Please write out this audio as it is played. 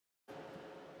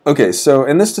Okay, so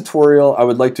in this tutorial, I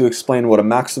would like to explain what a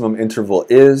maximum interval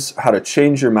is, how to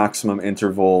change your maximum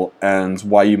interval, and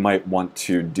why you might want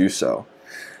to do so.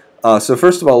 So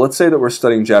first of all, let's say that we're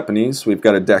studying Japanese. We've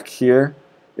got a deck here.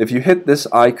 If you hit this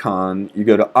icon, you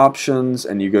go to Options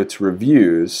and you go to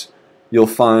Reviews, you'll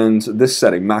find this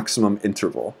setting, maximum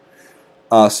interval.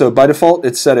 So by default,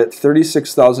 it's set at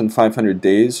 36,500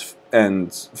 days,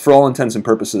 and for all intents and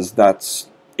purposes,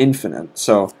 that's infinite.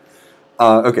 So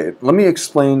okay, let me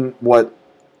explain what...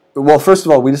 Well, first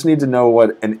of all, we just need to know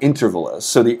what an interval is.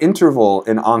 So the interval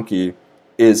in Anki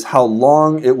is how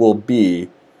long it will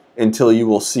be until you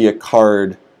will see a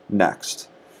card next.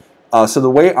 So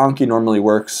the way Anki normally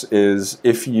works is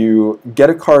if you get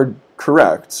a card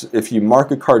correct, if you mark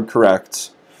a card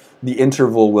correct, the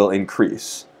interval will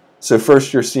increase. So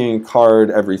first you're seeing a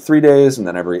card every 3 days, and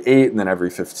then every 8, and then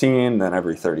every 15, then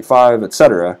every 35,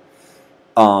 etc.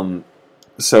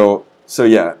 So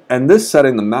yeah, and this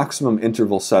setting, the maximum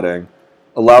interval setting,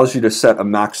 allows you to set a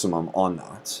maximum on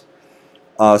that.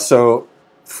 So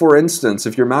for instance,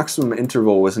 if your maximum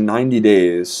interval was 90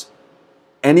 days,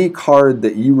 any card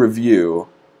that you review,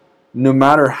 no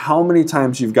matter how many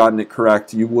times you've gotten it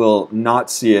correct, you will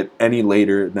not see it any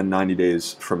later than 90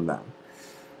 days from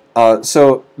then.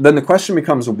 So then the question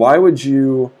becomes, why would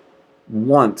you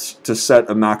want to set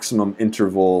a maximum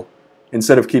interval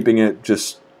instead of keeping it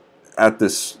just at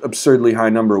this absurdly high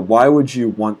number? Why would you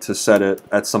want to set it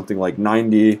at something like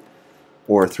 90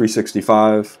 or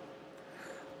 365?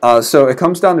 So it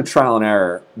comes down to trial and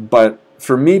error, but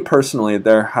for me personally,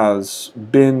 there have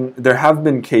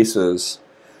been cases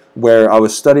where I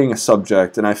was studying a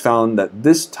subject and I found that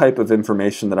this type of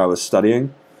information that I was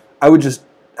studying, I would just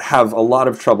have a lot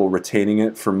of trouble retaining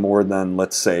it for more than,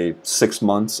 let's say, 6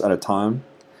 months at a time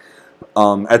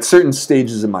at certain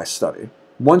stages in my study.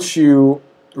 Once you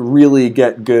really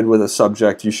get good with a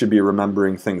subject, you should be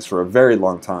remembering things for a very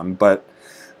long time, but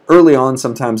early on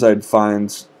sometimes I'd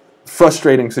find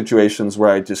frustrating situations where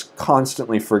I just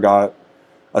constantly forgot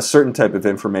a certain type of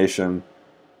information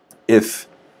if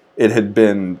it had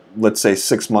been, let's say,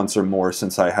 6 months or more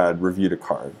since I had reviewed a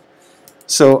card.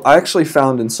 So I actually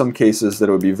found in some cases that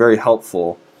it would be very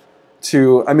helpful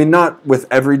to, I mean, not with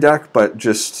every deck, but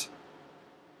just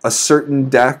a certain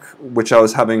deck which I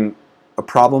was having a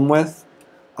problem with,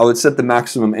 I would set the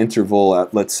maximum interval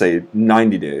at, let's say,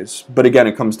 90 days. But again,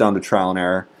 it comes down to trial and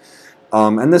error.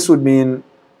 And this would mean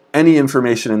any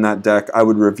information in that deck, I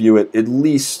would review it at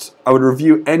least, I would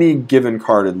review any given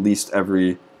card at least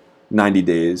every 90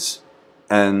 days.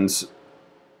 And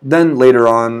then later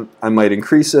on, I might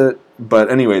increase it.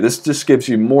 But anyway, this just gives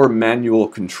you more manual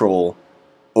control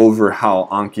over how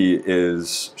Anki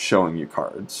is showing you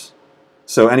cards.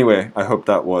 So anyway, I hope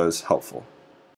that was helpful.